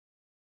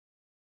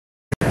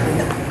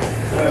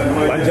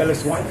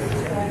is one.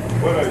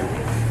 Where are you?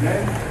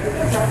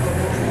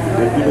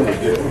 They're giving the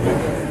gift.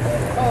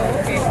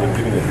 Oh, okay. They're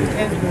giving the gift.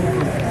 They're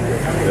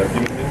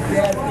giving the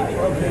gift.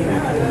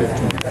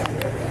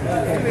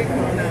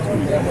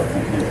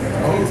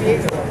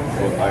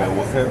 But I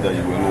was said that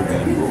you were not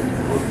going to go.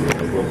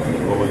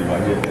 Nobody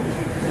was here.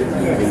 You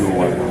don't know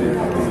what it is.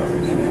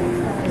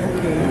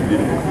 They're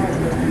giving the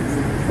gift.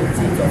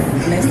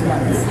 Next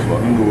month. So I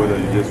don't know whether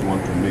you just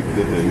want to make an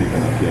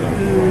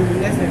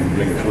appearance and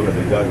bring it so that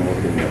the guy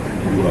walking there,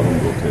 you haven't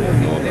got it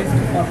and all that.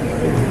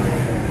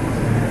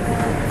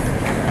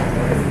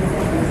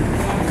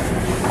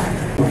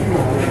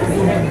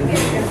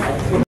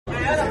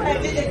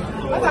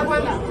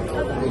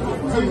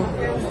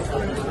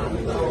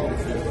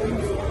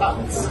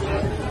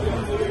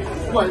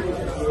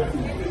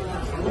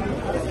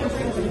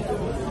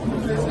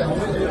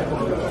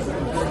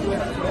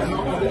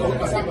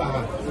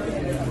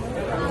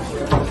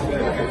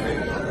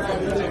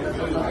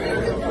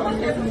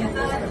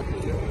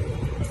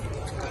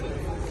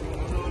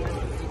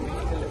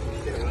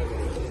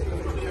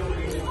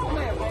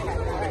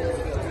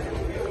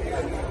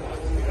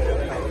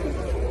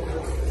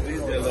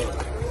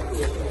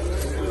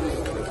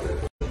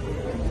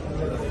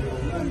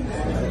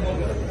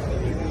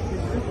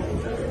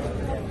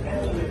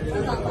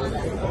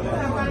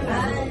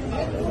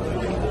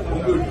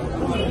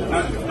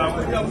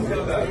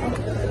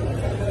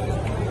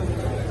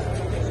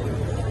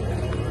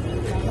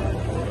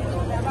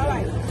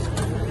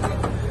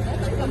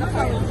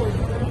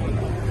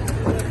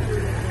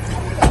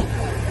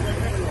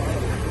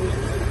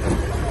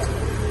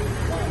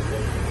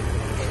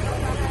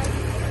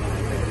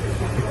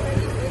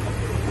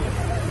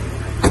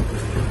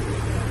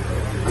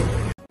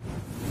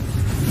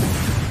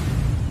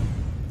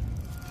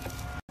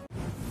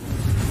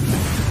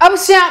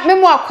 Abusia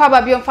memo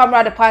akwaba bi on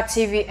famra the part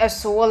TV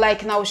eso wo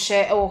like na wo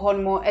share e wo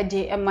hon mo e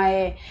de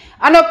emaye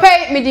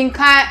anope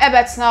midinkan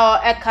ebetna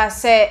e ka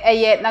se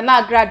eye na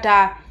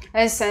Agradaa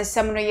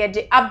ensensem no ye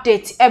de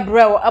update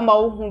ebrew ama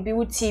wo hu bi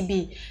wo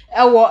TV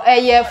e wo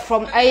eye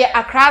from eye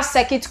Accra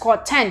Circuit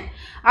Court 10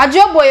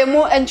 ajoboye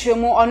mu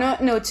entremu ono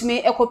na otimi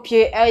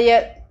ekopie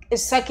eye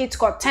Circuit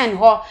Court 10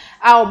 ho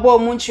a obo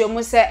mu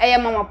ntremu se eye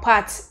mama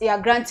part ya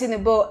granting the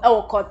bill e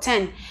wo Court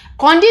 10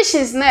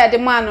 conditions na de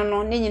man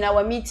no ni nyina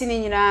wa meeting ni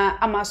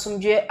nyina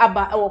amasomdwe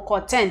aba e wo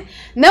Court 10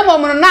 na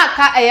momo na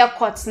aka eye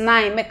Court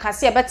 9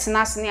 mekase e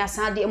betena ase ne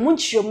asan de mu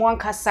ntremu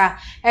ankasa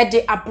e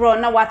de abro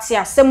na wate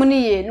asem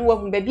ni ye ni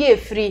wahu ba bi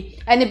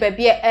efiri ene ba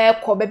bi e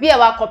ko ba bi e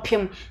wa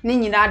kopem ni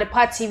nyina de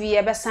part TV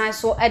e besan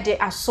so e de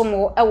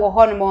asomo e wo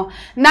honomo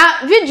na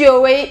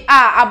video we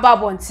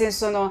ababontin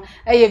so no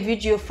eye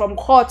video from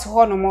court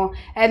honomo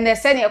and the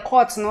senior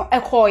court no e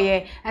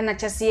koye na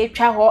chese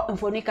etwa ho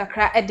mfoni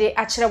kakra e de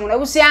akere mo na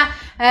busia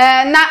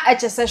na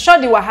echese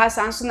shodi wa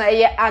hasa so na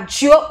eye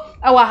ajuo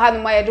awa ha no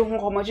ma ye de hu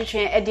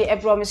komotwetwen e de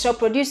ebro Mr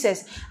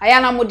producers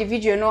ayana mo de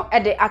video no e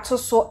de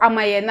atoso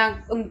amaye na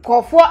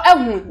nkofo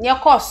ehu nye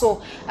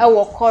koso e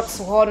wo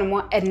court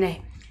honomo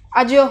ene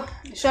ajuo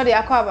shodi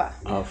akwaba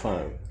Fine.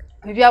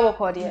 bibi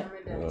aboko de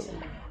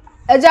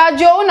eja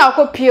ajuo una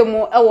akopie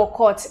mu e wo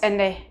court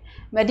ene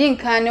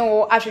medinkan ne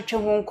wo ahwetwe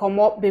ho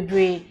nkomo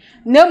bebre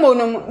na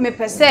monum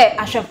mepese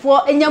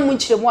ahwefo enyamu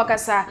nkyiremu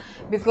akasa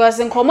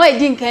because nkomo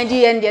edinkan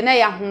di ende na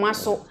ya homa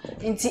so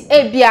nti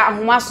ebia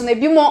ahoma so na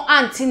bimo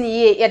anti ne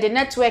ye de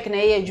network na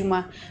ye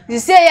adwuma di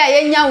se ya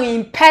yenyawo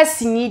in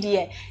person ni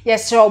de ye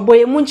sere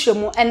oboye mu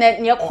nkyiremu ene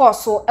ne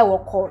course e wo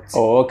court.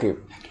 Oh, okay.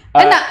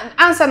 And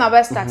answer na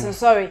best starting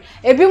sorry.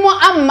 Ebi mo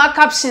amma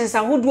captions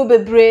ahodo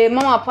bebre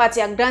mama party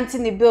ya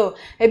granting the bill.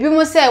 Ebi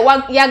mo say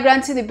ya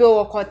granting the bill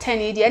wo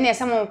 10 dey na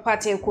yesa mama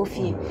party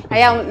ekofi.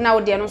 Aya na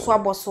wo de no so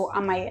aboso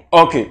amaye.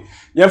 Okay.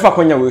 Yemfa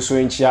konya we so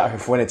nchia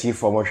ahwefo na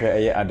TV mo hwe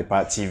eye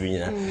Adepa TV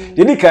nyina.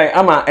 Dedi kan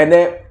ama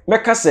ene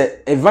meka se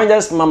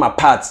evangelist mama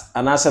part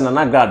anase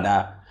na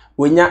Agradaa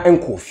wonya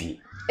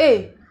enkofi.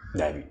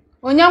 Dabi.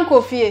 Wonya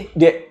enkofi.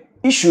 The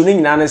issue ni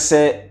nyina ne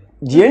se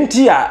die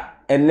nti a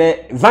ene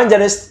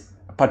evangelist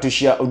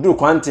Patricia Oduru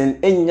Kwanten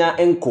enya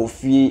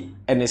enkofi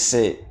ene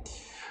se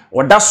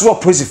odaso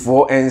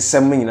opposite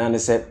ensem nyina ne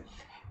se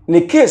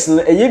ne case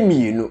na eye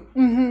mienu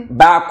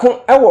baako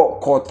ewo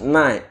court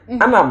 9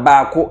 ana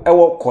baako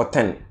ewo court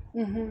 10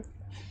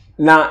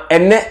 na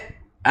ene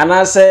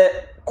anase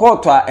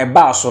court a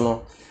eba so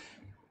no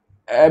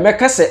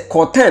meka se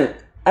court 10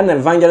 ana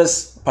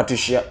evangelist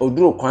Patricia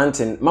Oduru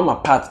Kwanten mama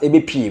part ebe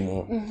pie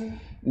mu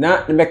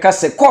na meka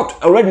se court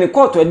already the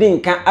court we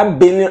din kan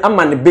abel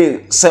amane bail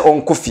se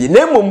on kofi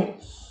na mom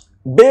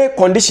bail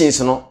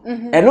conditions no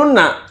eno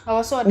na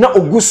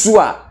ogusu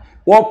a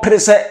wo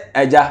prese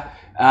aja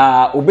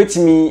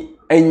obetimi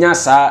enya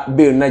sa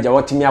bail na ja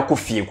wotimi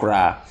akofie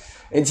kura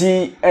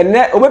enti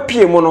ene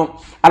obepie mu no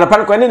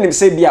anapare ko ene nim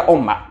se bia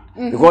omma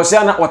because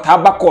ya na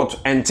otaba court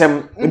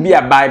entem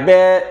bia by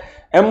be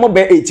emmo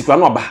be 8 kura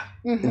no oba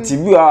nti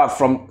we are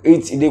from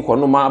 8 day ko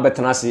no ma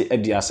betena se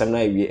adi asem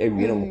na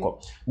ewie no mko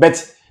but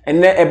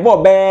ene ebo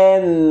be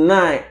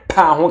 9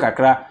 pa ho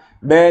kakra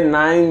be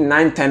 9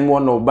 10 mo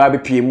no ba be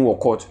pie mu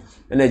court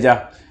ene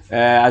ja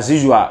as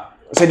usual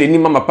say the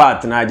mama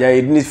part na aja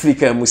e ni free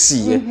ka mu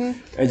si ye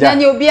na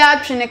ni obi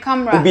atwe ne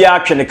camera obi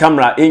atwe ne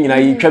camera e nyina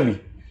yi twa bi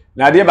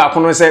na de ba ko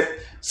no say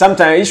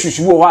sometimes issues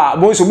wo ha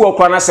bo so bo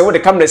okra na say wo de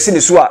camera si ne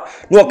so a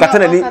no okata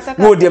na ni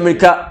no de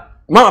America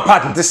mama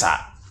part nte sa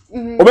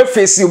obe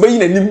face obe yi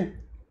na nim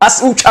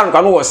as utwa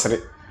nka no wo sere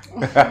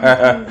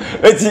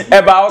eti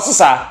eba oso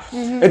sa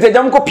eti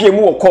jam ko pie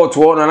mu wo court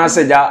wo no na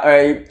say ja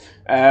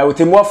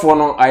otemuafo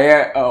no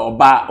aye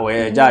oba o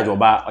judge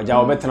oba oja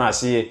obetena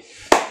ase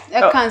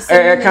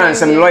can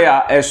some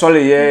lawyer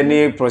sorry ye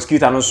ni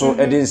prosecutor no so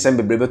edin sem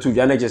bebrebe to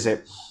dwa na gese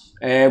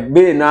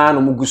be na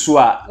no muguso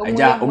a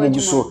aja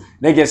omuguso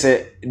na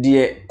gese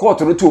de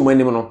court no to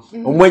omanim no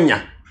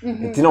omanya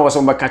ntina wo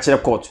so mbaka kire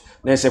court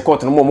na se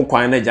court no mo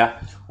kwan na ja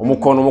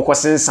omukọ no mokọ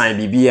sensan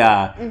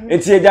bibia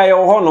enti eja ye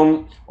ho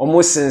no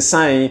omo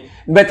sensan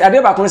but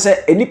ade ba ko se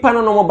enipa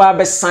no mo ba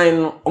be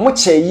sign no omo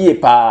che yie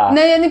pa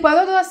na ye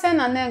nipa do sen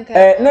na nenka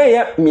na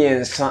ye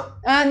miensa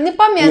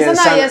nipa miensa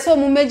na ye so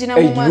mo magina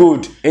mo ma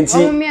good enti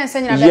omo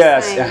miensa nyina be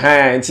yes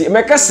enti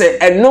meka se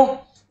eno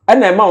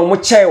ana ma omo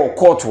che wo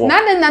court wo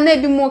na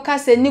bi mo ka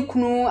se ni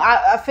kunu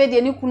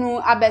afede ni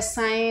kunu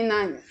abesan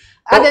na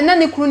ade na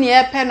ni kunu ne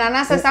ye pe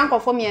na se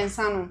sankofo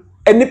miensa no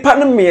enipa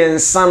no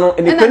miensa no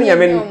enipa ni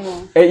yame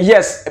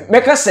yes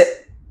meka se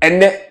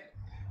ene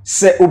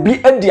se obi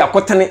adi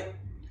akotene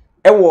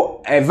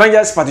ewo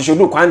evangelist partition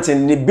do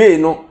kwanten ne be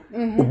no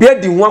obi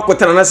adi hu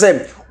akotene na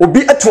se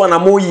obi atu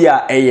anamo yi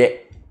a eye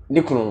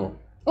ne kunu no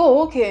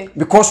oh okay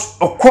because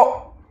okọ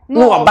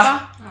no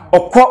aba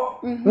okọ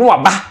no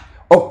aba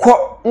okọ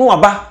no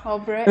aba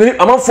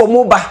amanfo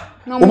mo ba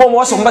obo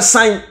mo so mba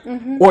sign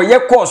o ye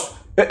course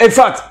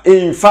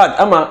in fact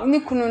ama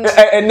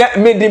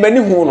me de mani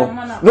hu no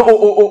no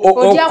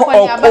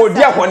o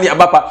dia kwani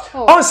abapa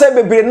on say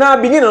bebre na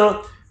begin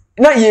no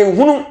na ye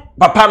hunu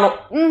papa no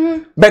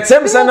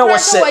betem say na wo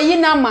hye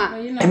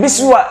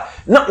ebisiwa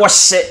na wo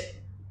hye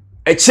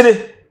ekire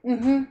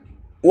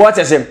what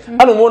I say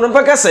anu mo no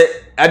paka say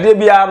ade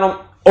bia no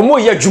omo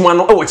ye adwuma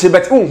no e wo kire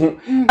bet hu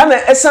ana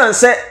esan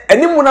say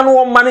animu na no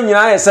wo ma no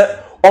nyina ye say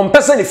on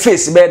person the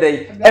face be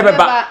dey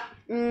ebeba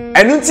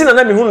enu ntina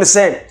na me hu no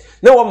say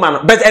na wo man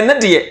but enne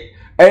de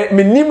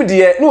menim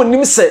de na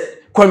onim se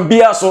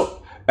kwambia so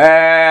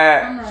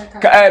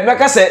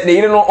meka se de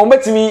yire no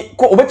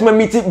obetimi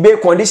meet be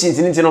conditions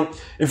nti no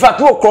in fact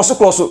wo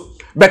cross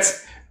but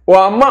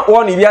wa ma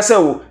wo ni bia se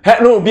wo he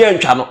no obi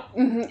antwa no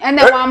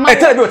ene wa ma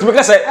etele bi otimi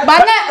ka se ba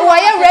na wa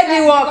ye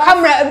ready wo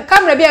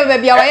camera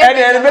bia wa ye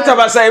ene better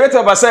ba say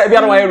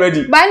bia no wa ye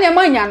ready ba na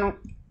manya no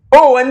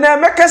oh ene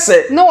meka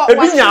se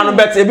ebi nya no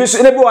but ebi so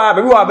ene bi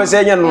wa be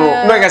se nya no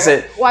meka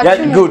se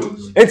good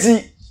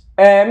enti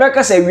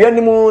meka say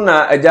wianimu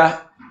na aja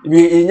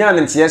inya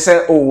ntie say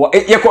oh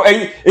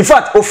in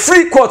fact o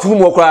free court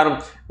room okra no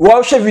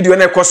wo hwe video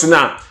na ekoso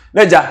na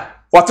aja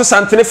wato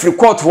santene free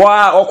court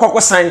wa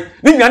okoko sign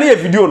ni nyane ye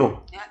video no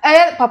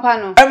papa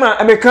no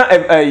emeka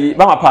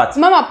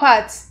mama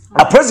part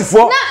a positive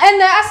na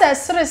ene asa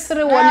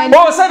sere wona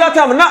oh say that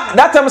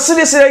time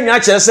sere nya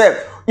kire say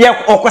ye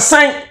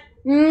okosan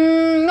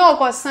no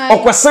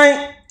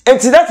okosan and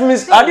that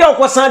means ade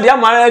okosan de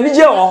amara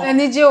anije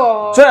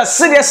ho so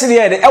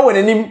sere de e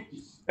wona nim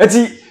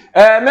enti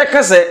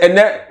meka say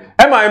ene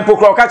ema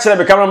impokro ka kire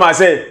be cameraman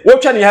say wo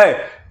twa ni ha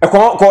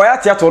ko ya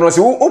tiato no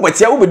say wo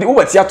betia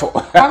to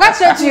ka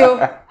kire tio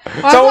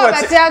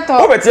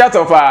wo betia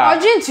to pa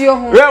odwin tio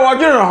ho we wo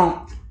dwin ho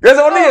yes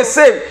only you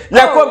say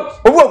ya ko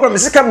obu okro me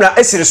sika camera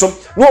esiri so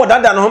no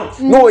dada no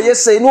no ye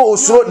say no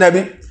osuro na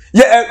bi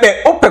ye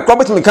opekro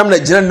betim camera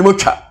gina ni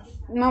motwa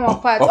mama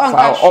part on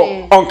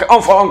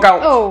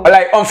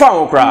like on fan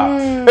okra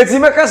eti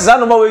meka za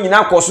no ma we nyina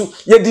akoso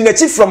ye di na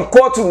chi from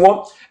court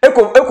wo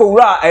eko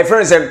wura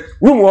friends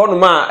room wo no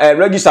ma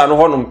register no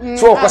honom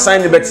so ko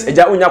sign bet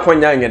eja onya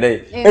kwanya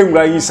nyede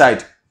enwura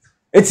inside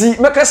eti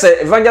meka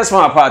say evangelist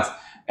from apart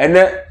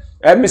ene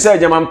me say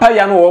jama mpa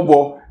ya no wo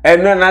bo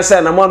ene na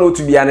say na ma no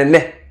otu bia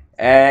ne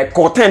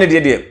court ne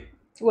de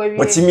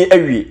watimi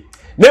awie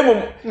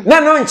nemum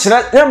na no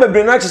nkyira na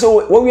bebre na kyese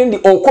wo wie ndi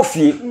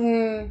okofie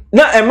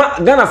na ema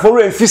Ghana for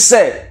refi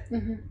say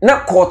na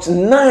court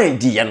 9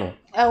 die no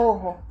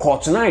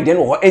court 9 die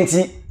no ho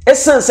enti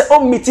essence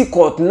on meeting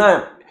court 9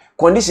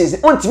 conditions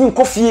on timi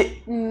nkofie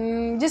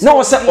na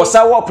wo say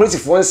osawa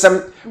operative for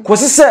nsem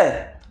kosi say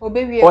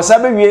obewie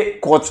osabewie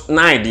court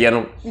 9 die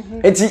no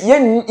enti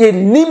ye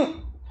nim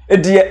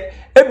edie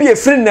ebi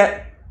efiri na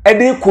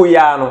ede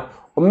koya no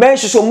o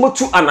mention so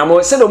motu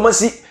anamo say do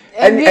masi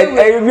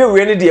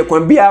we ne de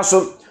kwan bia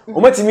so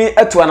o matimi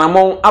atu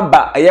anamon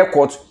aba aye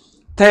court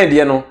 10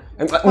 de no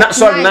na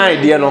sorry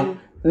 9 de no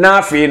na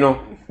afi no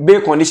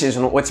be conditions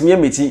no watimi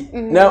ameti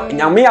na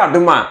nyame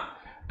adoma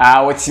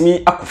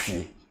watimi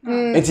akofie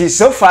enti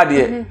so far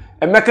de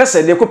emeka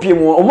se de kopie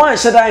mu o man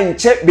hyeda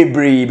nche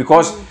bebre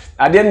because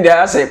at the end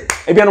there say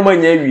e bia no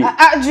manya wi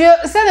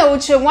say na wo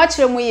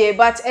kire mu ye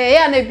but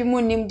ya na bi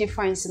mu nim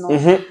difference no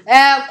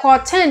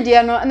court 10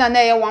 de no na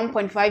ye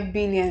 1.5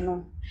 billion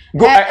no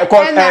go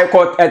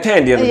court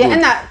 10 dey yeah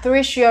na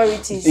 3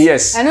 sureties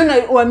yes and no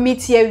o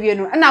meet here we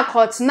no na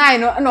court 9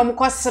 no na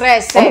omko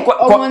stress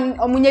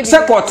omunye bi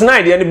say court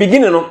 9 dey the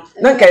beginning no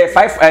na kai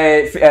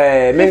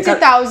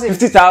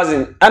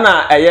 50,000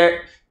 ana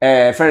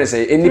friend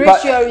say enipa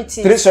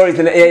 3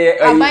 surety na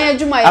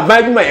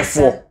abayadwuma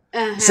efo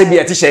se bi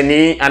atisha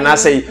ni ana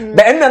say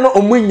be enna no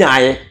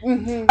omunyaaye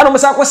ana mo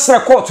say akosra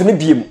court no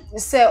biem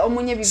se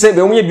omunye bi se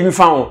be omunye bi mi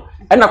fa ho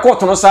enna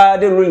court no sa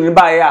de rule ni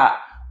ba ya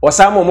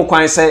osama mo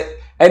kwan say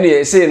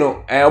ene say no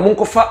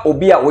omunkofa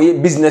obi a we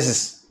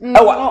businesses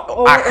awa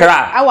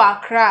Accra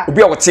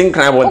obi a wo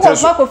tinkran bo ntre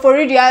so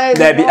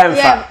there be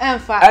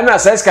emfa enna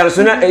says can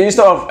so na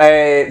instead of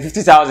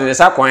 50,000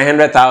 is akwan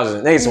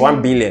 100,000 that is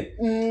 1 billion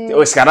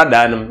o skara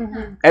da nam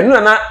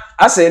enna na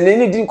ase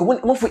ne di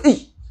mo fo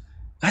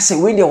ase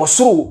we dey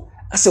wosoro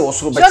ase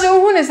wosoro but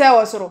so hu ne say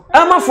wosoro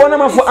amafo na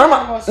mafo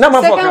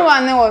second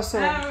one ne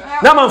wosoro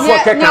na mafo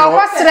keka na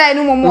kwasra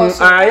ni mo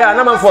so yeah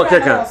na mafo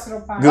keka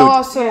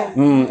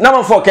good na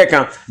mafo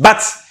keka but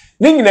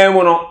ningina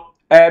mu no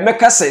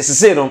meka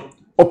se no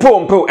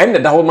opo ende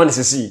da ho man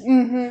sesi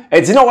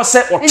enti na wo se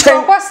o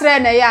chen kwasra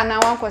na ya na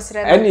wan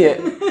kwasra ene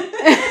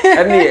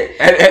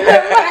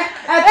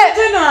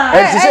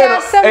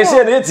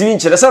ese na eti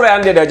nche se ya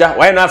nde daja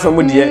why na afa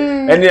mu die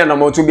ene na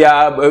mo to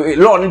bia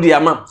law no dia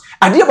ma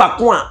ade ba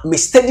ko a me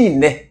study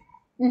ne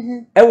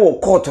wo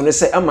court no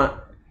se ama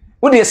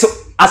wo de se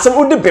asem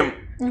wo de bem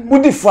wo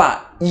di fa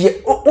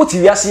ye wo ti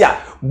wiase a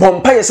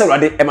bompa ye se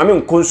wade e ma me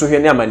nkonso hwe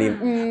ne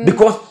amanim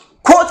because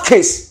court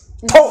case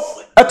to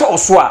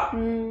oso a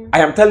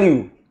I am telling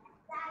you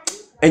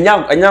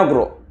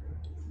enyagro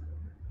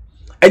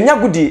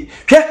enyagudi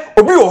hwe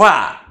obi wo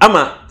ha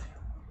ama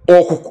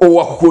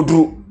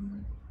okokoduru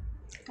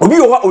obi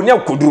wo ha oni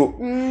akoduru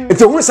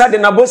eti hu sa de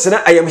na bo se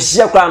na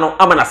ayamhia kwa no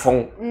ama na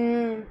fon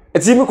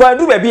eti mi kwa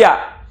du ba bi a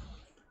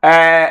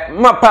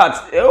ma part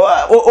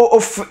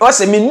o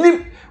se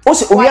minim o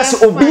se obi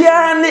ase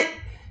obia ne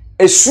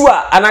esu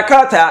a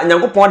anakarata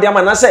nyankopon de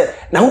ama na se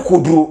na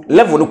hokoduru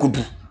level no kodu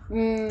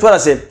to ala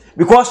se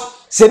because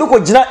se no ko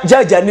gina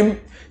jajanim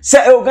se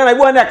e ogana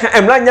bi wa na ka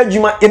emra nya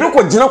djuma e no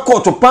ko gina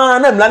court pa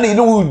na emra na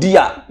ile wudi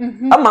a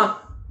ama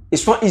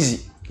it's not easy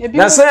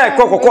na say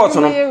court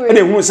no e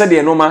na hu se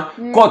de no ma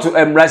court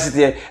emra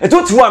city e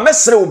to ti wa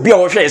mesre obi a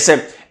wo hwe se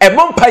e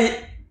bompa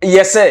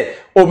yese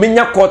o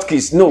menya court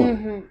case no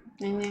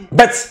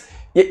but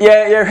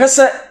ye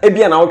hwese e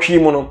bia na wo twi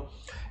mu no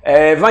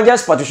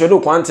evangelist patricia do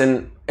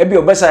quantin e bia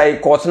obesa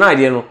court na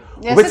de no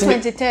yes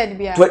 23rd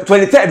bia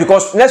 23rd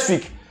because next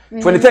week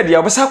 23rd ya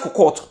obesa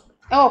court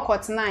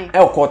court 9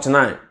 court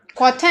 9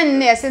 court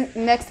 10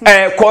 next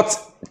month court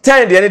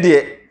 10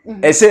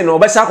 de say no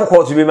obesa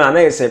court bi ma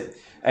na say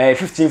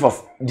 15th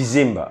of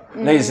December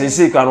na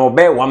say kan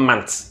obey 1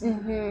 month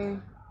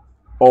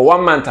or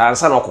 1 month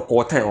ansa na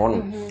court 10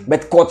 on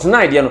but court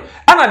 9 de no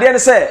ana de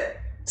say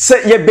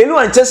ye belu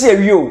anche say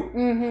wi o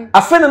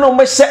afa na no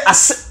mo hye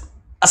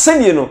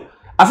asendie no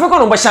afa ko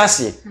no mo hye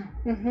ase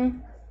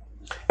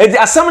edi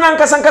asam na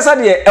nkasa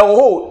de e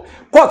wo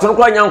court no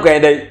kwa nyanko e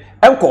dai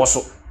enko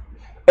so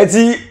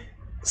eti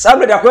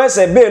sabre da ko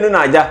se be no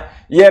na aja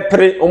ye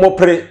pre omo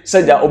pre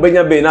seja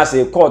obenya be na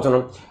se court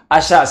no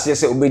asha ase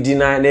se obedi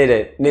na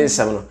ne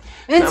nsam no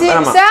enti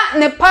sa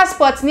ne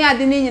passport ni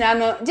ade ni nyina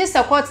no just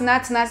a court na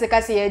atena se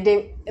ka se ye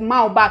de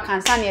ma back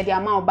ansa na ye de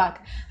ma back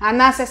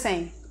ana se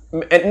sen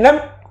nam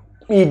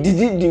mi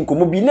didi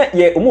nkomo bi na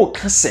ye omo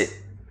ka se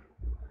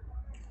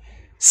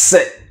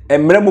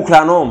emre mu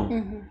kra no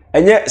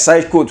enye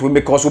side court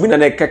because obi na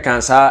ne ka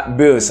kansa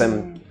bill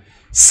sem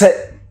se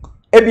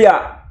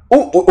ebia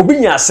obi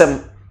nya asem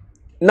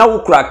na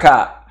wukura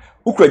ka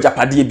wukura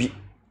japade bi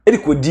edi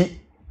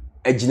kodi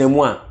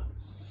aginamu a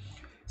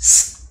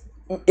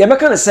ye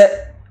meka ne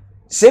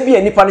se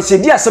bia nipa ne se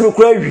di asem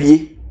kura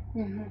wie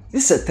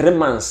this is 3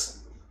 months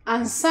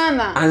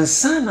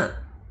ansana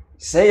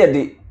se ye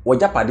de wo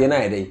japade na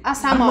ye dey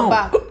asama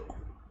ba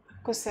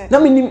ko se na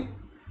minim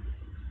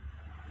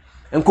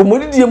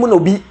enkomodi die mu na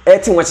obi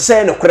eti nwa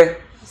se ne kure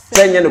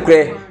se nya ne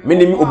kure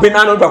minim obi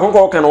na no ba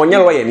konko kan wo nya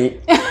lo ye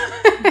ni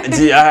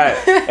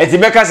eti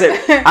meka se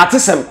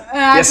atesem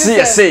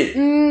yesi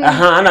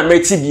ana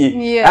meti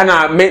bi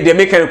ana de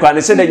meka ne kwa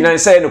ne se de nyina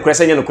se ne kure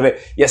se nya ne kure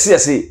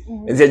yesi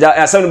eti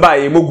asem ba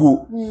ye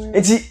mogu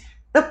eti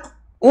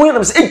wo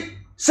na se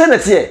se na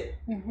tie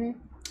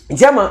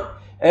eti ama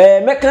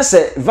meka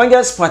se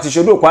evangelist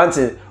patricia do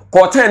kwantin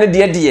kotan ne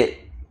de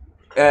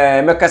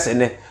meka se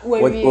ne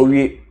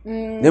owie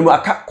ne mu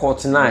aka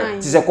court 9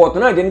 ti se court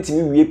 9 de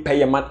ntimi wie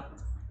payema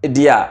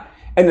de a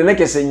ene ne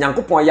kese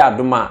nyankopon ya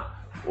adoma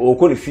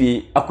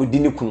okolifi akodi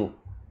ne kunu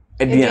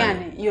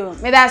eduane yo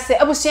me da se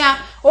abusia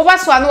over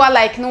so no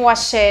like no wa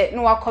share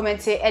no wa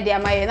comment e dey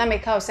amaye na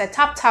make say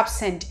tap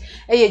send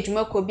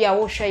dwuma ko bi a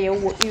wo hwe ye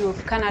wo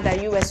Europe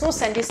Canada US so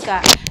send this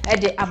car e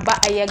dey aba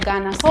aye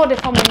Ghana so dey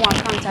form mo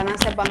account and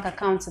answer bank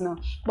account no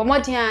but mo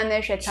dia na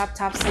hwe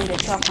tap send the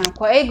shop and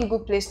ko Google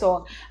Play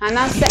Store and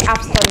answer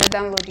App Store no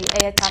download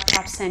the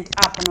tap send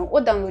app no o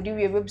download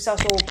we website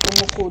so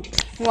promo code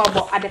no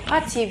about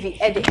Adepa TV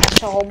e dey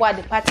show obo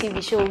Adepa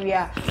TV show we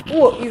are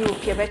wo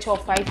Europe ye better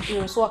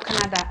 €5 so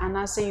Canada and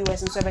answer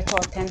US so better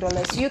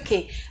 $10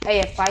 UK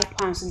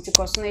 £5 into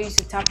cost no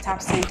use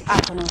tap send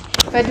app no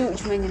fedu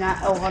dwuma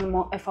nyina e ho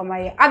no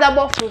efamaye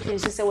adabo fruit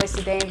say we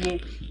see dem here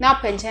now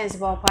pensions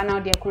about now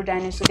the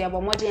Agradaa so the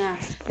abomodin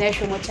a na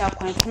ehwe mo cha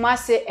kwan kuma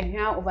se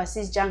ehwan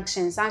overseas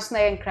junctions ans na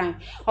yen crime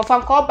of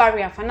an call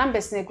barrier for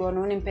numbers ne go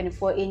no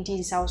mpanyfo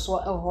engine south so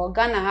e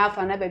Ghana half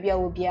na ba bia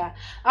obia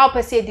a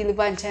pese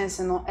deliver chance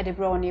no e de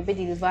bro no e be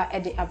deliver e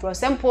de abro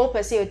simple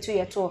pese etu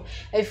ye to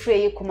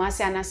efre yi kuma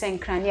se anasa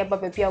nkran ne ba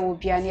bia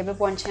obia ne be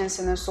bon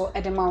chance no so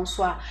e de ma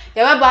so a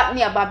ye ba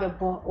ne aba be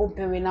bo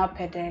opewe na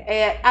pede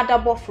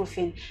adabo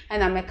fruit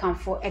and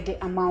Americanfo e de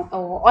amount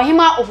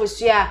ohima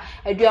ofosua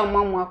adu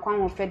amam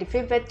akwan ho fe the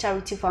favorite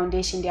charity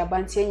foundation the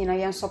abantie nyina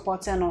yen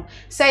support no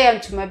say yen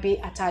tuma bi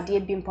atade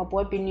bi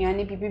mpapo bi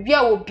nuane bi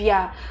bibia wo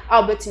bia a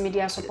obetimi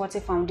dia support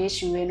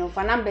foundation we no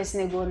fa numbers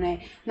ne go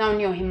na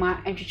oni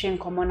ohima entwetwe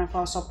nkomo na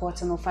fa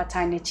support no fa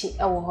time chi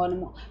e wo ho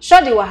no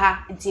shodi wa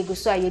ha nti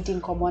eguso ayedi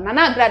nkomo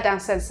na Agradaa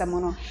nsensem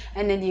no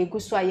ene ne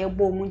eguso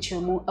ayebo mu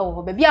nchiremu e wo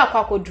ho bibia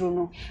akwa koduro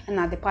no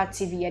na the party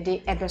TV ye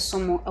de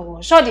ebesomo e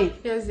wo shodi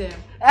Yes there.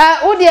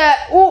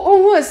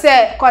 Who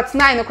say cut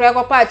 9 no kra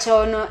go patch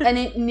no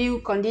any new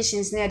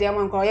conditions near the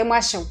amount ko ye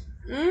mahyew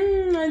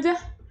Aja.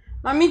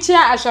 Mami chia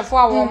ahwefo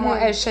a wo mo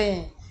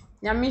ehwe.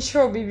 Nyame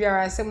hwe obi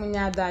biara se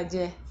munya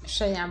adaje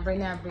hwe ya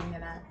brenya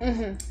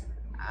na.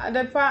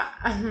 Adepa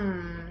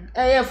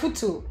eye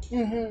futu.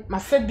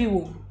 Mafa bi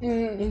wo.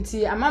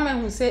 Nti amama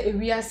hu se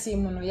ewiase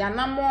mu no ya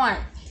namo a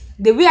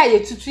the way I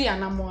tutu ya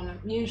namo no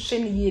ye hwe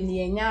ne ye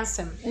ne enya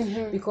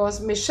asem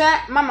because me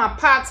hwe mama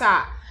part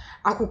a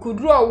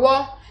akukuduru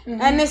owo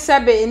ene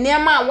sebe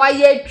niema wa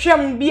ye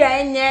twam bi a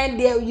enye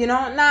de you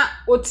know na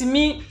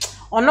otimi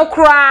ono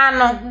kra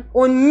no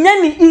onya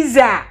ni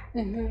iza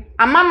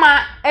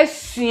amama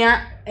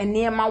asua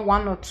niema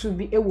 1 or 2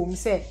 bi ewom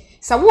se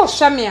sa wo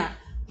hwame a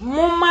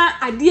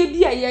moma ade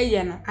bi a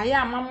ye no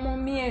aya amamo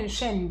mi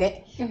enhwe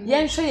nde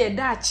ye nhwe ye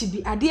da achi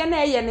bi ade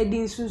na ye na di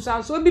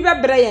nsunsan so bi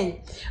bebre yen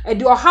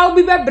ade ohaw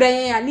bi bebre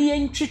yen a ne ye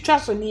ntwitwa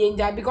so ne ye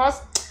nja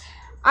because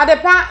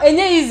Adepa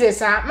enye ize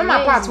sa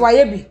mama part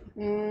waye bi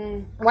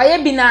waye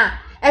bi na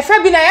efe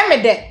bi na ye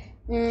mede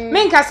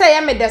menka se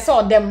ye mede se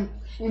odem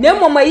na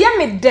mama ye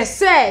mede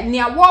se ne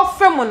awo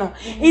fem no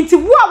nti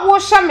wo a wo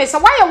hwa me se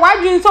waye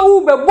wadwin so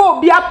wo bebo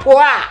bi apo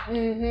a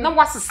na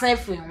wasesen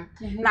fem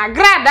na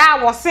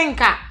Agradaa wo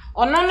senka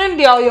ono no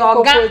de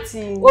oyoga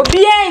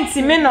obi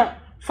entimi no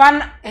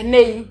fan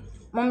enei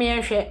mama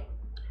ye hwe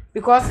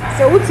because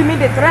se utimi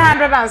de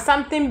 300 and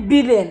something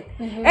billion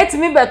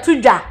etimi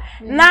betudwa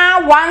na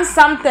one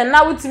something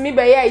na utimi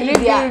be ye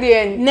idia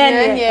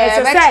nene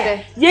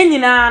say ye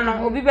nyina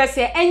no obi be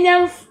say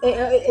enya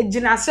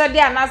ginasio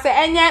de anase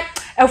enya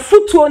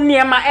afutuo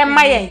niema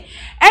ema yen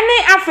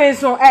ene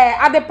afenso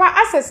Adepa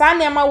asesa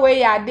niema we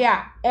ya de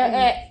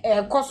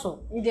a koso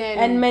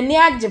and many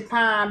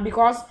Japan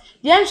because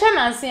ye nhwe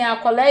na nsen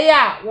akola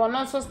ya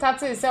wono so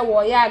started say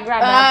wo ya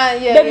Agradaa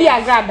baby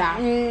Agradaa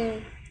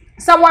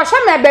so wa hwe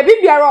me baby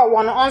biara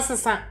wo no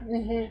onsesa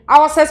I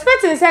was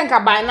expecting say nka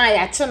by na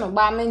ya che no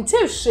ba mente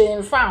hwe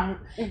mfa ho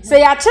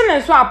say ya che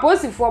no so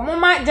aposifo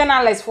mama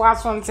journalist for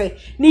asonte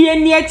ni ye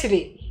ni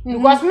akire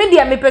because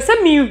media me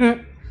pese mi hu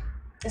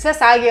say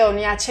sa girl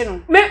ni ya che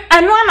no me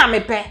eno na me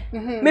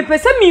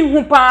pese mi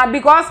hu pa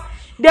because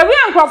the way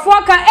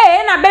ankrofo ka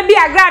na baby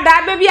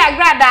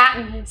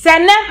Agradaa say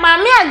ne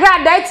mama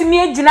Agradaa etimi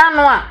agina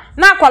no a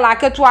na akola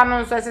aketo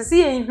no so say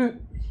ye hu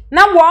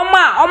na wo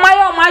ma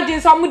omaye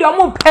omagin so mu de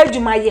omo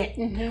padwuma ye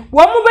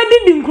wo mu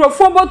bedi di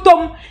nkrofo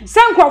botom se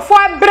nkrofo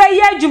abre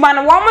ye adwuma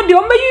no wo mu de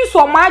omeyi so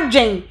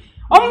omagin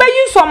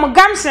omeyi so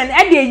omgamsen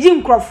e de eji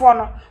nkrofo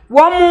no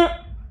wo mu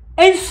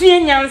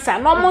ensue nyansa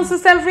no mo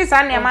nsese free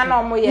sa na ma na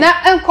omo ye na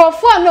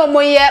nkrofo na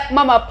omo ye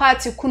mama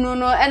party kunu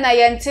no na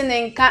ye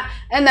ntene nka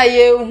na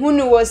ye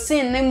hunu wo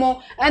sin ne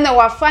mo na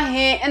wafa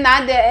he na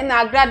ade na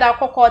Agradaa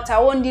kokota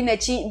wondi na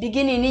chi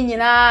beginning ni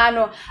nyina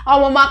no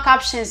awoma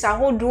captions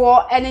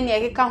ahodo ene ne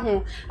ekeka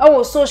ho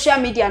wo social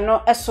media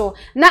no eso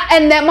na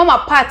ene mama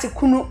party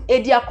kunu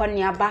edi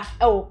akwaneaba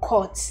wo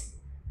court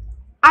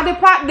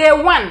Adepa day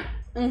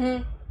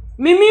 1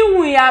 mimi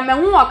hu ya me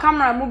hu o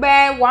camera mu be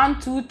 1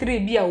 2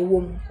 3 bia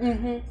wo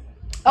mu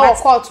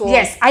court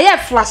yes I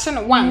have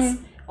flashing once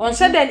on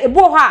said then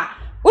ebo ha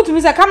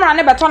utumi say camera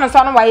ne beto no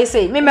so no why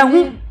say me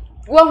hu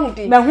wo hu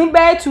bi me hu be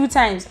 2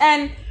 times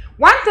and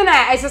one thing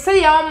I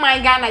say ya on my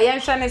Ghana ye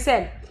hwe ne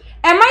said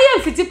e ma ye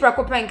mfiti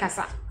prekopen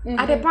kasa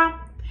Adepa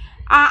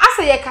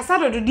asa ye kasa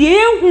do de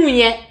ehu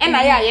ye e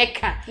na ye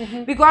ka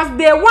because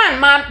day 1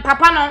 ma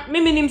papa no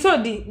mimi nim so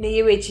di ne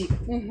ye wechi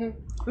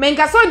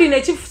menka so di na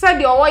chief said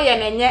the owo ye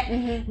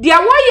nenye dia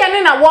wo ye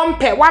ne na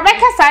wompe wa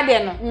beka sa de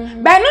no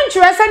ba no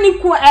ntwere sa ni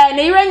ku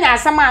na yire nya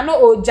asama no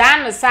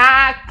oja no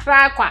sa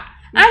kra kwa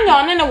anya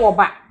one ne wo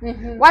ba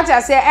what I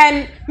say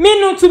and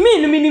me no to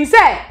me no meaning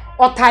say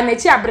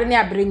otanachi abre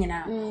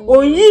nyina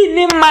oyi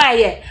ni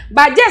maye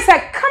ba je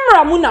say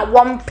camera mu na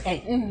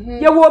wompe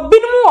ye wo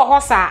binum wo ho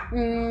sa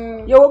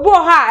ye wo bo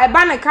ha e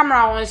ba ne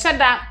camera won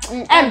sheda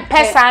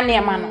empesa ne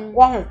ma no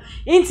wo ho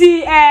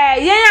nti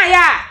yen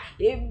ya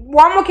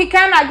Wamo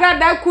kika na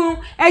Agradaa ku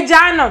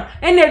eja no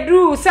ene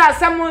duru se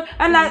asam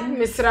na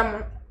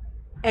misram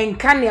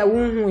enka ne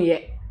wonhu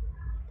ye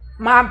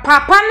ma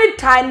papa ne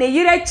time ne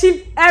yire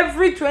chief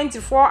every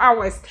 24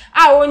 hours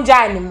a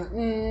onja ne mu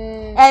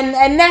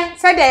enne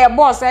said ye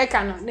boss e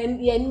ka no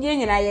ye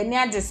nyina ye ne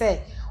age se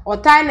o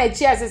time na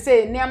chi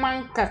asese ne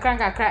man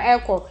kakra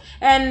eko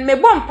and me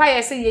bom pa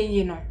ye se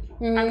ye no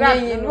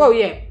Agradaa oh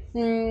yeah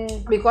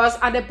because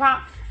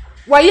adepa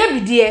wa ye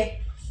bidie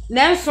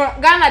Nenso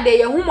Ghana de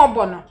ye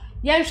humobo no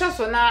ye nhwe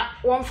so na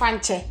won fa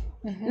nche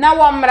na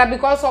won mra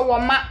because of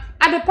won ma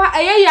adepa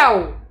eyeya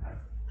o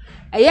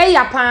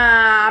eyeya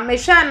pa me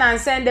hwa na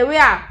send the way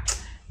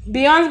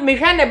beyond me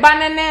hwa ne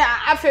banene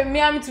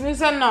afemi am timi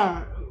so no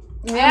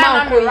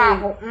ma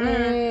ko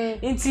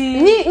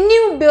inti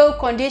new bill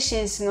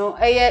conditions no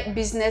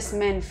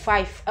businessmen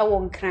 5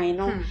 won kran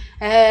no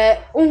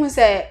unhu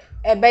se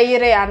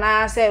ebeyire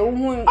ana say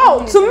uhun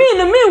oh to me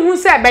no me hu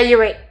say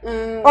ebeyire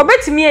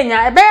obetimi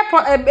enya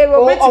obetimi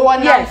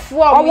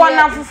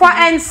owonafo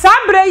and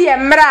sabre ye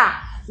mra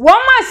wo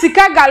ma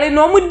sika gale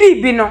no mu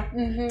di bi no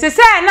te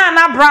say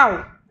na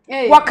brown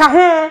waka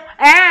ho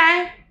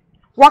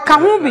waka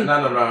ho bi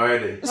na brown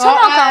ready so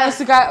waka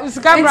sika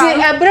brown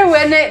nti ebre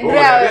we ne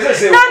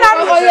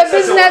brown no your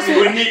business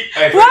woni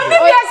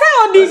bi say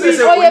odi bi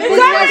your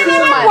business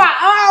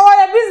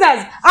your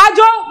business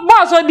ajo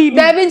boss odi bi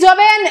David nti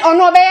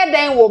obeye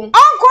den wom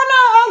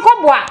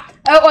onko boa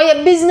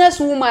your business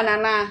woman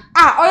ana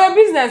your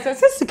business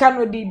say sika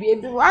no di bi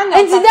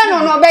nti den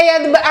no obeye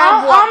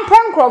aboa on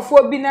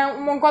pankrofo bi na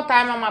monko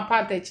time ma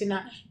part echi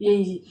na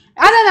yeyi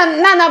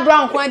ana na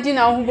brown kwandi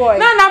na hu boy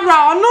na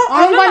brown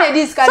ono na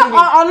dis ka ni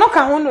ono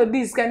ka ho no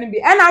dis ka ni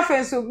bi and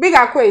afen so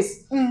bigger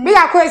quiz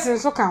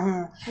so ka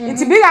ho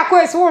nti bigger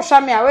quiz wo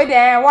hwa me a we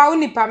de wa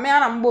unipa me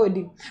ana mbo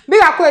odi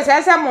bigger quiz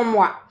ese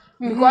momwa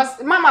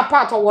because mama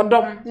part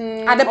owodom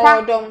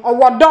adepa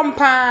owodom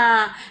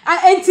pa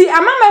enti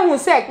amama hu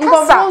say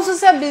kasa nso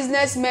say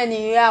businessmen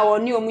ya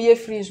oni omu ye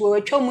free so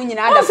we twa mu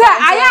nyina adapa say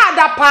aya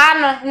adapa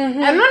no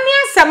eno ne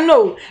asem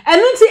no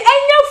eno nti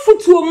enya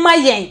futuo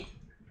mayen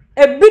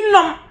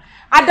ebinom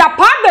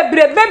adapa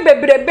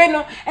bebrebe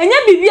no enya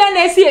bibia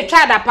na esi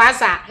etwa adapa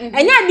sa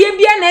enya de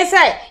bia na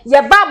ese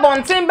ye ba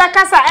bonten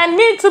bekasa and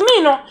me to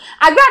me no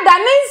Agradaa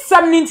ne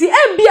nsam ninti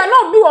bia na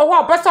obi wo ho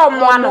opesa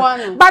omoa no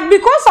but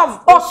because of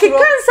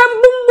okikansa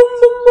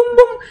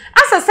bum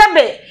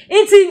asasebe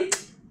inti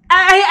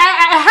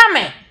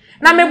hame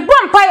na me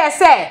bompa ye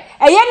se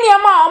eye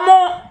niam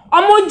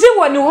omoji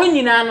woni ho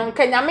nyina no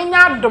nkanya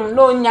menya adom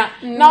no nya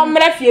na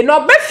omre fie na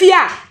obafie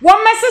a wo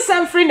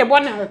mesesem free ne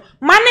bone ho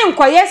mane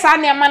nkoye sa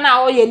ne ma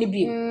na oye ni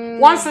bi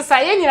won sesa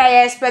ye nyina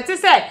ye expect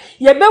say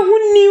ye behu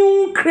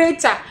new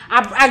creator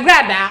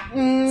Agradaa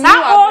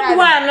sa old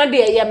one no de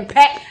ye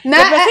mpe na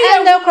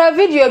e kro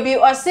video bi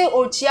o say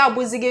ochi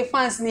abozige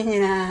fans ni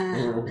nyina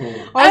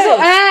o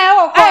so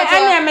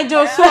anya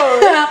mejo so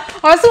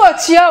o so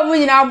ochi omu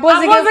nyina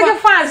abozige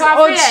fans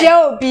ochi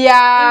obia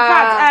in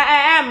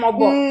fact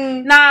mobo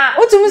na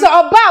utumu so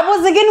oba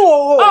abozige ni wo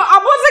ho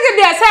abozige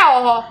de say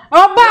ho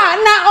oba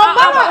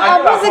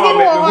abozige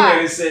ni wo ho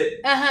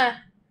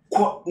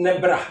ko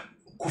nebra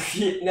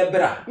kufie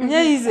nebra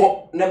easy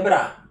ko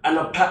nebra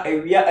anapa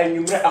awia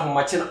anwumre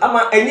ahomache no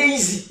ama enye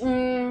easy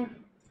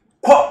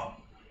ko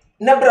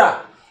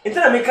nebra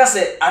entina meka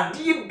se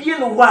ade bie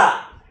no wa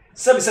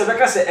se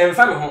beka se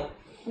emfa me ho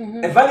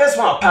evangelist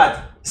one apart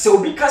se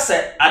obi ka se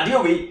ade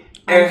we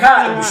enha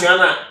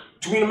abusuana na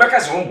tumi no meka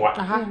se ho boa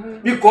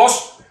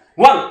because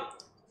one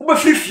uba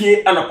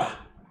free anapa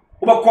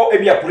uba ko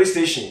ebia police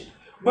station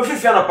uba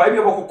free anapa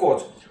ebia uba ko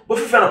court uba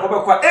free anapa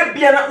uba ko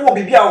ebia na wo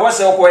bibia wo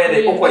se okoye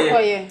de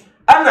okoye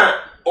ana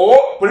o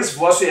police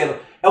force ye no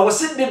e wo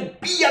se de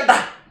bia da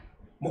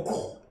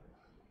moko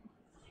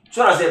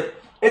so na say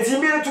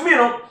etimi to me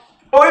no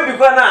o ebi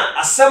ko na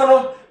asem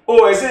no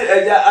o ese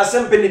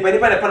asem penipa ne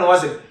pa na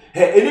wase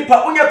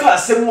enipa onya to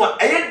asem a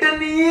eye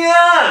dania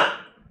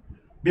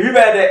bibi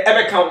ba de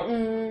ebe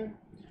kan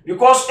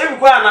because ebi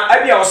ko na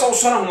abia wo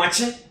so no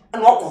homache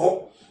na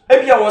okoho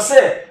ebia wo se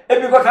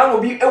ebi ko kan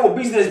obi e wo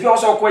business bi wo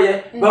so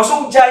okoye ba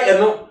so jai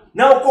eno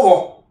na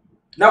okoho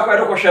na ko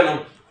edo ko hwe no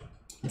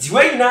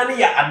diwe ina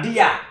ne ya ade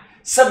a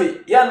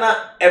sabe ya na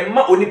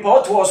emma onipa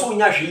oto wo so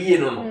nya hwe yie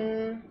no no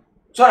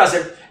so na se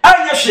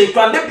anya hwe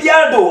kwande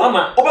bia do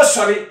ama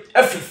obesori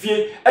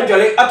afifie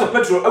adwale ato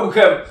petrol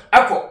agukam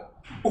akọ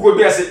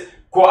ukobi ase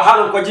ko ha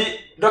no koji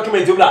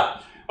document bla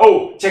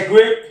oh check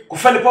we ko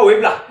fane pa we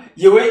bla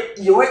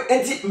yewe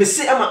enti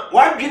mesi ama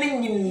wadwene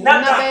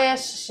nyina na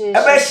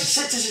ebe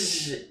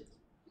hye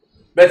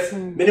but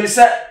menim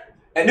se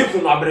eni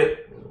kunu abre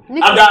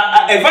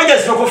ada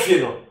evangelist no kofie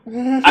no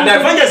ada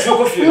evangelist no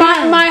kofie my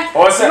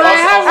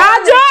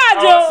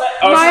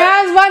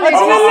husband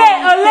is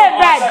ole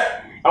bed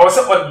I was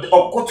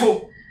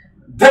okoto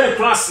very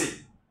classy.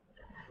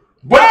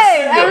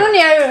 Hey, I don't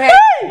hear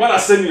you. What I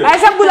send you. I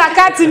said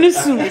bulaka ti ni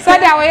su.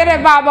 Said I we re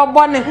baba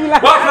born.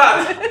 What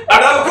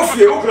ada ko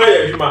fie o kra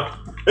ya bima.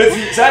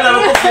 Eti say na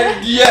ko fie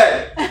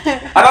die.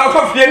 Ada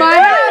ko fie.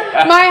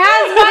 My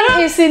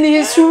husband is in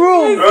his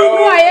room.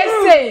 No, I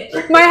say.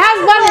 My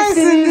husband is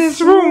in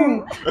his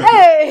room.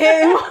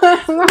 Hey,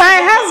 my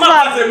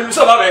husband.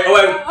 So baba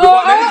live.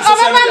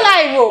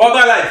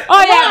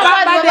 Oh yeah,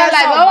 baba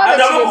live.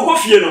 Ada ko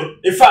fie no.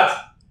 In fact,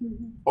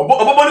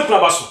 obo ni kuna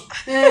baso.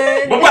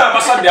 Bobo ya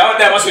baso dia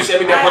baso social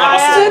media kuna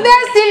baso.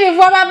 Today Steve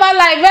for baba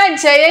live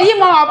venture. Yi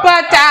mama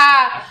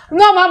pata.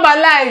 No baba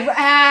live.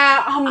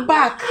 I'm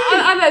back.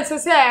 I say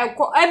say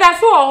that's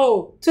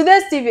so. Today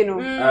Steve no.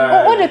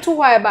 O the two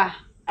why ba.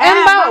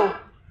 Emba o.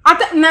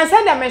 Na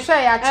say dem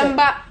share ya che.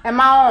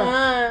 Emma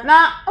on.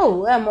 Na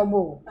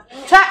emobo.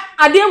 Cha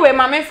ade we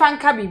ma me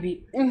fanka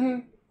bibi.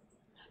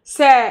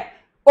 Say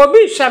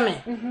obi hwe me.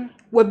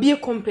 We be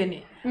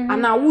company.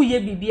 Ana wo ye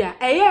bibia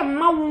eye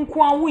ma wo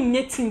nko a wo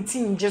nye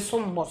tintin je so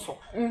mboso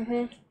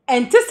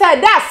enti say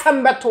da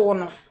asem beto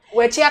no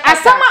we chi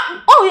asema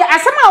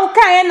asema wo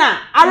kan na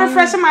a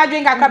refresh my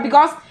drink aka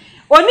because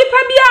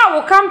onipa bia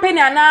wo company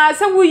ana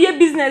say wo ye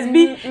business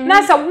bi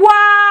na say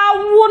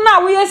wo na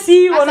wo ye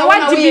CEO na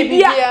wa ji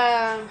bibia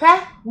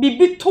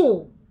bibi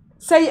to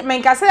say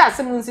menka say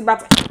asem nsi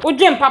but wo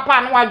dwen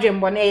papa na wa dwen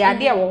bo na e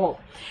ade e wo ho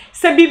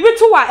say bibi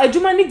to wa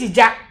adwuma ni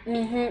jija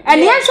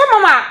ene ye hwe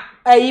mama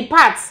yi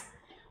part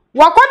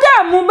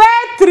wakoda mu be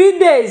 3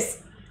 days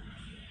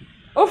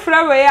o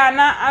frewe ya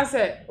na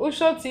ase o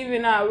show TV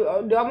na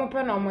de omo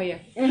pe na omo ye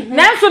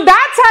na so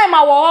that time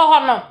I wo ho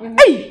no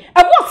eh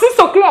about 6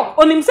 o'clock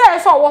onim say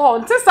so wo ho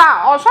nti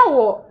sa o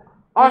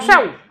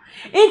hwa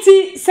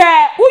nti se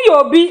uyo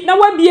obi na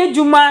wa bi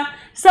adwuma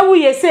se wo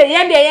ye say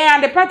ye de ye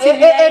and the party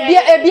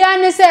ebia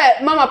ne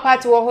say mama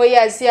party wo ho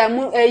ye say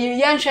mu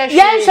yen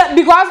hwehwe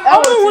because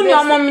omo hu ni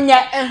omo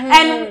mnya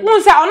and mu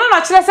say ono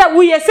no kire say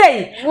wo ye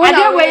say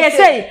ade we ye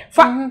say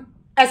fa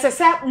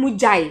esese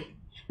mujai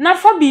na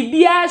fa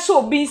bibia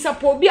so bi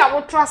nsapo bi a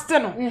wo trust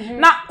no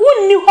na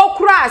unni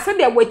hokura se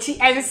de wachi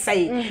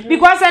ensai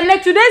because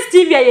today's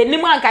TV ye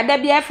nim anka da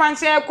bia fa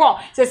nse ko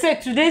say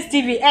today's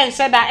TV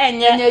ense da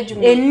enye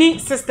eni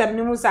system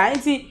ni musa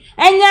nti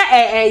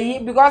enye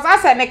because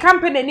asa ne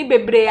company ni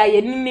bebre ya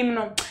ye nim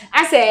no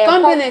asa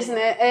companies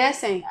na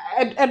esen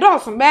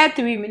edoso be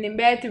 3 minim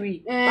be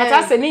 3 but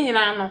asa ni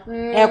nyina no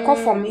e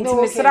form nti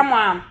mesram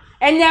am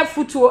enye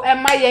futuo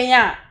ema yen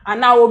a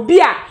ana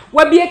obi a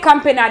wabie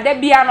company ada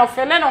bia no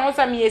fele no ho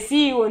sam ye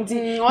CEO nti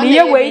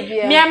ye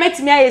wei me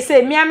ametimi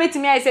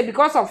ayese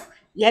because of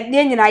ye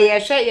nyina ye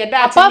hwe ye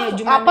da atene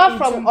adwuma apart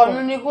from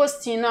onuni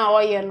hosting na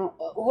oye no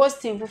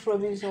hosting for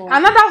so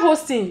another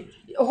hosting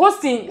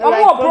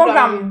omo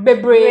program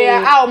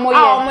bebre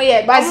omo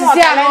ye but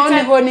see am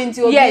only honing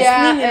nti obi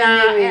yes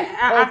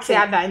nyina ati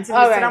ada nti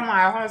misra mo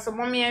a ho so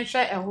mo me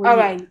hwe eho all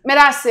right me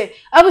da say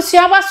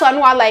abusia ba so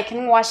no like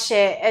no wa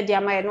share e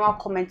dia maye no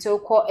comment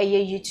ukọ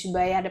eye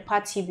YouTuber ya the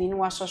party bi no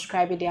wa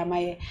subscribe dia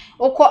maye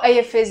ukọ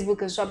eye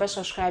Facebook so ba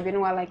subscribe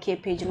no wa like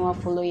page no wa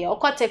follow ya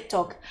ukọ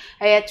TikTok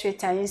eye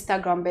Twitter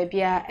Instagram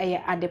bebia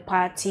eye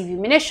Adepa TV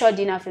me ne sure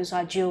di na fe so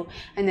agio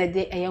na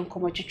de eye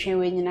nkomo twetwe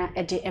we nyina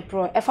e de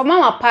ebro e for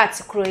mama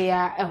part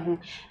kroya ehu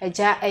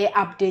eja eye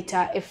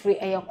updater every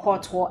eye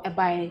court wo e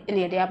bai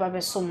ene de aba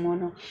be sommo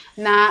no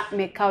na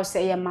make out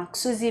say eye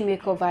Maxuzi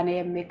makeover na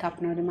eye makeup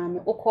no de mame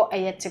ukọ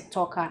eye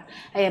TikToker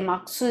eye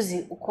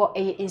Maxuzi ukọ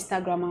eye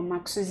Instagram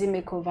Maxuzi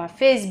makeover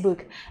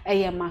Facebook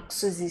eye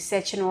Maxuzi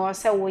search no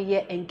say wo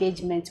ye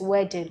engagement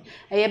wedding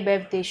eye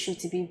birthday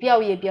shoot bi bia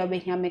wo ye bia be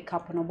hia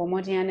makeup no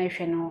bomodin na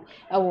hwe no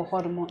ewo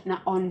hodomo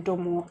na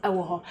ondomo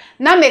ewo ho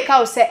na make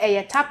out say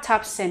eye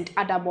tap send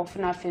adabofo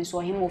na afenso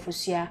him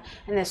ofusua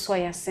na so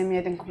ya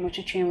semye den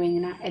komotwetwen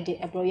wenyina e de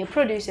ebro ye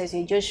producers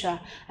ye Joshua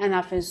na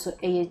afenso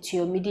eye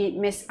tio midi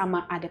Miss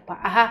Ama Adepa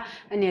aha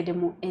na ye de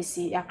mo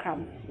esi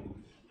yakram